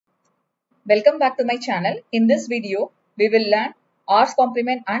Welcome back to my channel. In this video, we will learn r's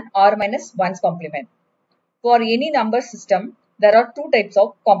complement and r minus 1's complement. For any number system, there are two types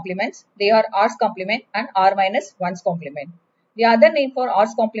of complements. They are r's complement and r minus 1's complement. The other name for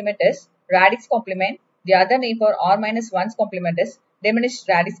r's complement is radix complement. The other name for r minus 1's complement is diminished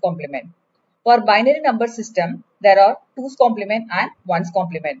radix complement. For binary number system, there are 2's complement and 1's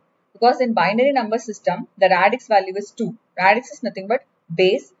complement. Because in binary number system, the radix value is 2. Radix is nothing but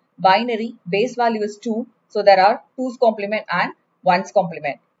base. Binary base value is 2. So there are 2's complement and 1's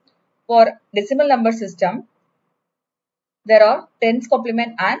complement. For decimal number system, there are 10's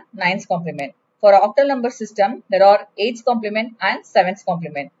complement and 9's complement. For octal number system, there are 8's complement and 7's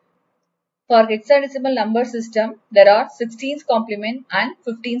complement. For hexadecimal number system, there are 16's complement and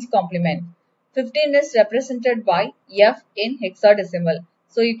 15's complement. 15 is represented by F in hexadecimal.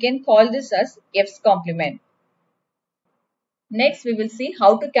 So you can call this as F's complement. Next, we will see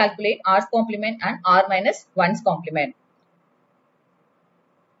how to calculate r's complement and r minus 1's complement.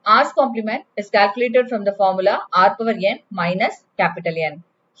 R's complement is calculated from the formula r power n minus capital N.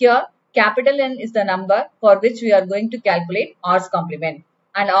 Here, capital N is the number for which we are going to calculate r's complement,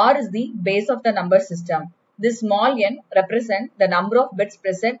 and r is the base of the number system. This small n represents the number of bits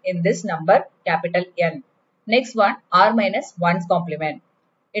present in this number, capital N. Next one, r minus 1's complement.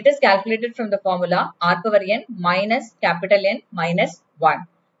 It is calculated from the formula r power n minus capital N minus 1.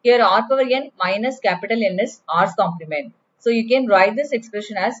 Here r power n minus capital N is r's complement. So you can write this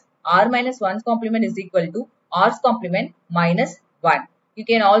expression as r minus 1's complement is equal to r's complement minus 1. You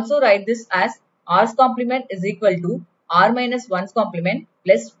can also write this as r's complement is equal to r minus 1's complement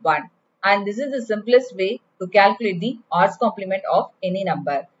plus 1. And this is the simplest way to calculate the r's complement of any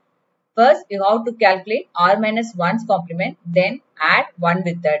number. First, you have to calculate r minus 1's complement, then add 1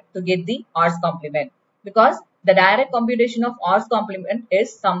 with that to get the r's complement. Because the direct computation of r's complement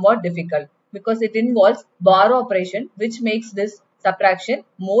is somewhat difficult because it involves bar operation, which makes this subtraction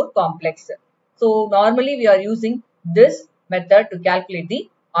more complex. So, normally we are using this method to calculate the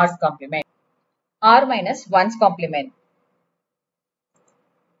r's complement. R minus 1's complement.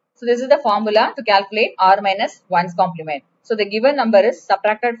 So, this is the formula to calculate r minus 1's complement. So, the given number is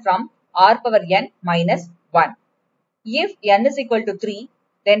subtracted from r power n minus 1. If n is equal to 3,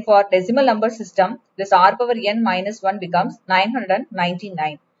 then for decimal number system, this r power n minus 1 becomes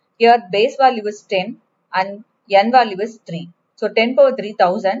 999. Here base value is 10 and n value is 3. So 10 power 3,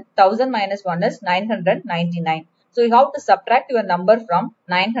 1000. 1000 minus 1 is 999. So you have to subtract your number from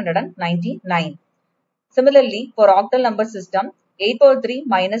 999. Similarly, for octal number system, 8 power 3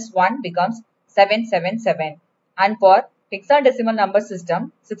 minus 1 becomes 777. And for hexadecimal number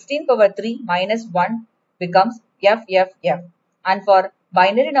system, 16 power 3 minus 1 becomes FFF. And for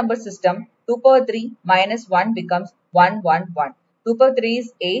binary number system, 2 power 3 minus 1 becomes 111. 2 power 3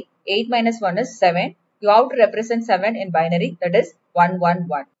 is 8. 8 minus 1 is 7. You have to represent 7 in binary, that is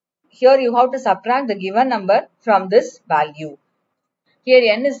 111. Here you have to subtract the given number from this value.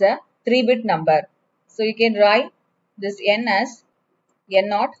 Here n is a 3-bit number. So you can write this n as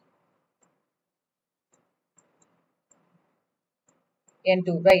n0,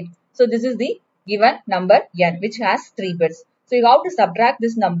 n2, right? So this is the given number n, which has 3 bits. So you have to subtract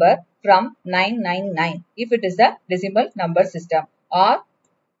this number from 999 if it is a decimal number system, or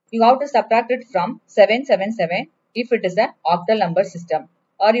you have to subtract it from 777 if it is an octal number system,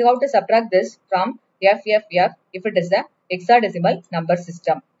 or you have to subtract this from FFF if it is a hexadecimal number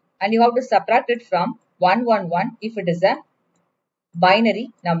system, and you have to subtract it from 111 if it is a binary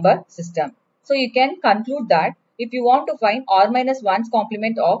number system. So you can conclude that if you want to find r minus 1's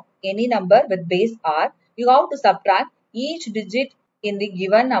complement of any number with base r, you have to subtract each digit in the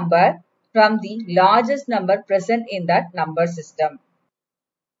given number from the largest number present in that number system.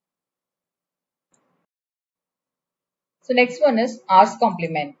 So next one is r's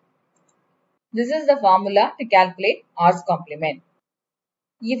complement. This is the formula to calculate r's complement.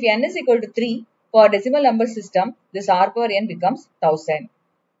 If n is equal to 3, for decimal number system, this r power n becomes 1000.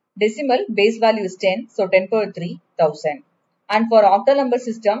 Decimal base value is 10, so 10 power 3, 1000. And for octal number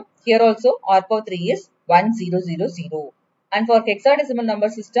system, here also r power 3 is 1000. And for hexadecimal number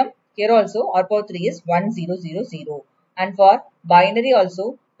system, here also r power 3 is 1000. And for binary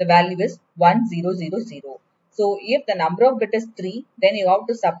also, the value is 1000. So if the number of bit is 3, then you have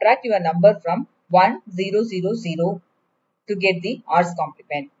to subtract your number from 1000 to get the r's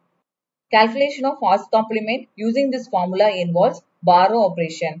complement. Calculation of r's complement using this formula involves borrow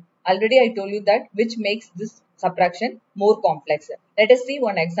operation. Already I told you that which makes this subtraction more complex. Let us see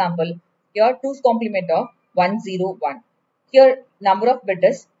one example. Here 2's complement of 101. Here number of bit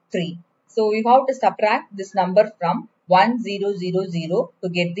is 3. So we have to subtract this number from 1000 to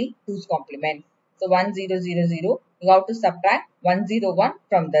get the 2's complement. So 1000, you have to subtract 101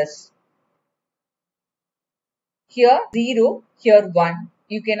 from this. Here 0, here 1.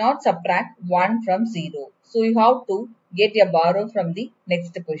 You cannot subtract 1 from 0. So you have to get a borrow from the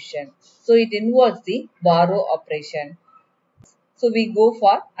next question. So it involves the borrow operation. So we go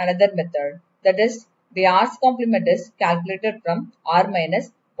for another method. That is, the r's complement is calculated from r minus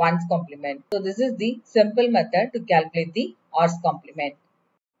 1's complement. So this is the simple method to calculate the r's complement.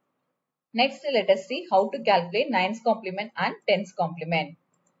 Next, let us see how to calculate 9's complement and 10's complement.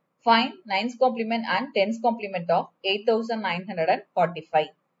 Find 9's complement and 10's complement of 8945.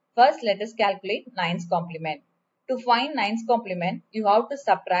 First, let us calculate 9's complement. To find 9's complement, you have to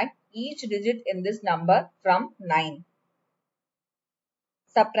subtract each digit in this number from 9.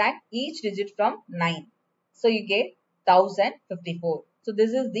 Subtract each digit from 9. So you get 1054. So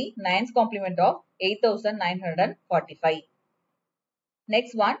this is the 9's complement of 8945.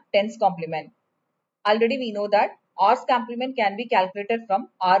 Next one, 10's complement. Already we know that r's complement can be calculated from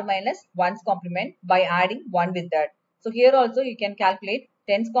r minus 1's complement by adding 1 with that. So here also you can calculate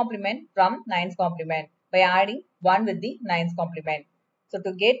 10's complement from 9's complement by adding 1 with the 9's complement. So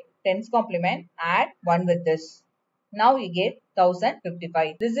to get 10's complement, add 1 with this. Now you get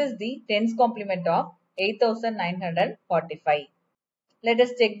 1055. This is the 10's complement of 8945. Let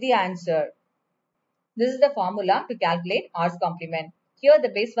us check the answer. This is the formula to calculate r's complement. Here the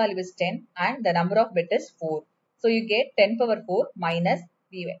base value is 10 and the number of bit is 4. So you get 10 power 4 minus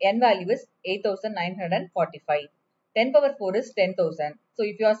the n value is 8945. 10 power 4 is 10,000. So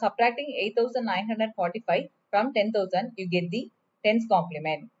if you are subtracting 8945 from 10,000, you get the 10's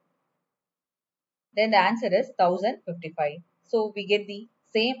complement. Then the answer is 1055. So we get the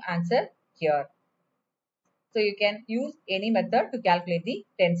same answer here. So you can use any method to calculate the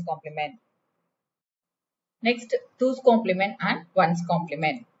 10's complement. Next, 2's complement and 1's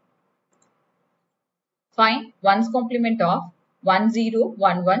complement. Find 1's complement of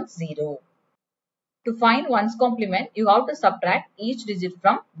 10110. To find 1's complement, you have to subtract each digit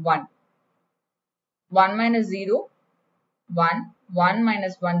from 1. 1 minus 0, 1, 1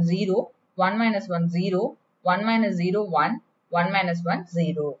 minus 1, 0, 1 minus 1, 0, 1 minus 0, 1, 1 minus 1,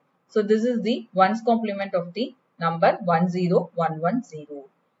 0. So this is the 1's complement of the number 10110.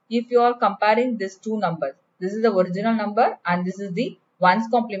 If you are comparing these two numbers, this is the original number and this is the 1's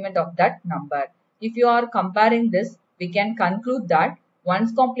complement of that number. If you are comparing this, we can conclude that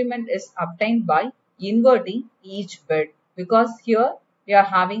 1's complement is obtained by inverting each bit, because here we are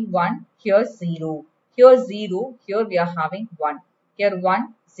having 1, here 0, here 0, here we are having 1, here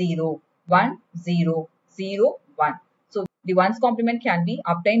 1, 0, 1, 0, 0, 1. So the 1's complement can be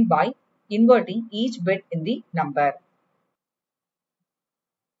obtained by inverting each bit in the number.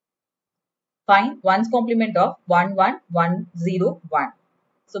 Find 1's complement of 11101.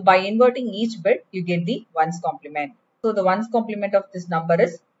 So by inverting each bit, you get the 1's complement. So the 1's complement of this number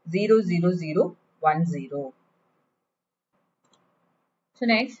is 00010. So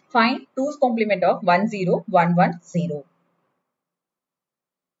next, find 2's complement of 10110.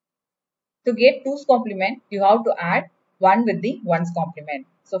 To get 2's complement, you have to add 1 with the 1's complement.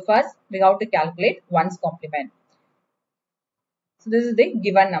 So first, we have to calculate 1's complement. So this is the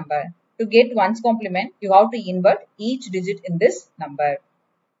given number. To get 1's complement, you have to invert each digit in this number.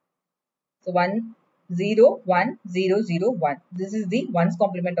 So 101001. This is the 1's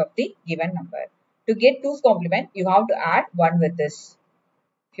complement of the given number. To get 2's complement, you have to add 1 with this.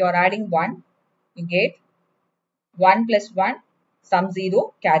 If you are adding 1, you get 1 plus 1, sum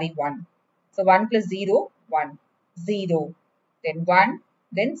 0, carry 1. So 1 plus 0, 1, 0, then 1,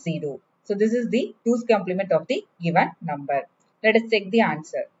 then 0. So this is the 2's complement of the given number. Let us check the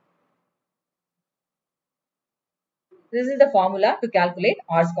answer. This is the formula to calculate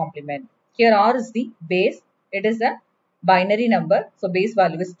r's complement. Here r is the base. It is a binary number. So base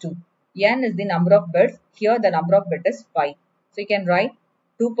value is 2. N is the number of bits. Here the number of bit is 5. So you can write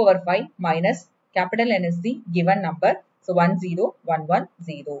 2 power 5 minus capital N is the given number. So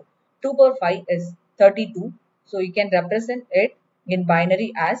 10110. 2 power 5 is 32. So you can represent it in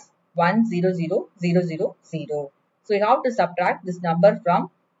binary as 100000. So you have to subtract this number from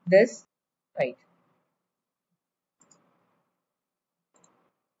this, right?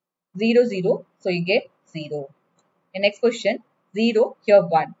 00. So you get 0. In next question, 0, here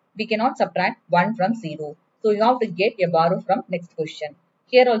 1. We cannot subtract 1 from 0. So you have to get a borrow from next question.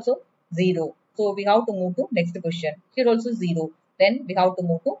 Here also 0. So we have to move to next question. Here also 0. Then we have to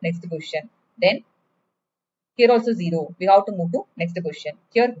move to next question. Then here also 0. We have to move to next question.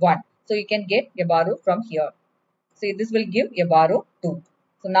 Here 1. So you can get a borrow from here. So this will give a borrow 2.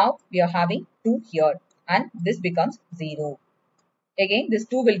 So now we are having 2 here and this becomes 0. Again, this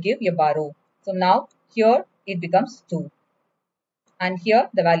 2 will give a borrow. So now here it becomes 2. And here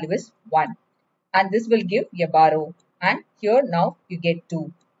the value is 1. And this will give a borrow. And here now you get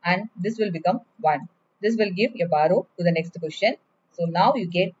 2. And this will become 1. This will give a borrow to the next question. So now you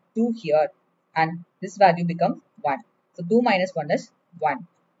get 2 here. And this value becomes 1. So 2 minus 1 is 1.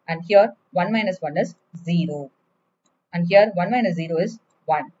 And here 1 minus 1 is 0. And here 1 minus 0 is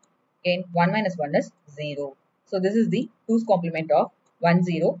 1. Again 1 minus 1 is 0. So this is the 2's complement of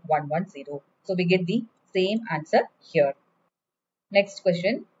 10110. So we get the same answer here. Next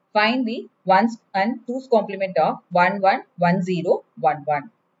question. Find the 1's and 2's complement of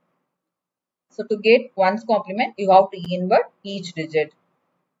 111011. So to get 1's complement, you have to invert each digit.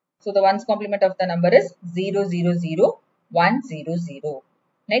 So the 1's complement of the number is 000100.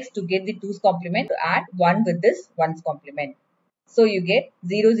 Next, to get the 2's complement, to add 1 with this 1's complement. So you get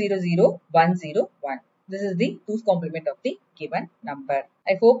 000101. This is the 2's complement of the given number.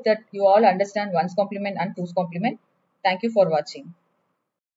 I hope that you all understand 1's complement and 2's complement. Thank you for watching.